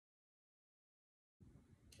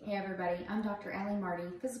Hey everybody, I'm Dr. Allie Marty,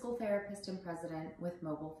 physical therapist and president with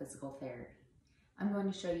Mobile Physical Therapy. I'm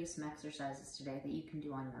going to show you some exercises today that you can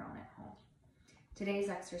do on your own at home. Today's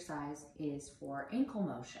exercise is for ankle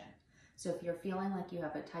motion. So if you're feeling like you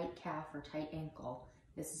have a tight calf or tight ankle,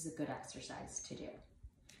 this is a good exercise to do.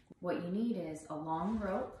 What you need is a long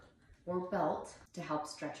rope or belt to help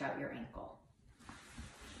stretch out your ankle.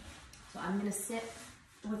 So I'm going to sit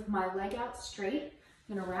with my leg out straight.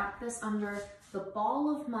 I'm going to wrap this under the ball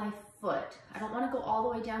of my foot. I don't want to go all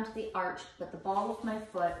the way down to the arch, but the ball of my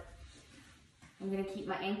foot. I'm going to keep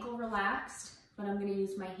my ankle relaxed, but I'm going to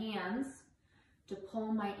use my hands to pull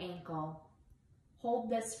my ankle. Hold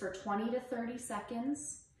this for 20 to 30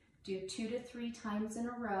 seconds. Do 2 to 3 times in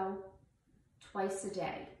a row, twice a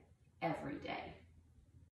day, every day.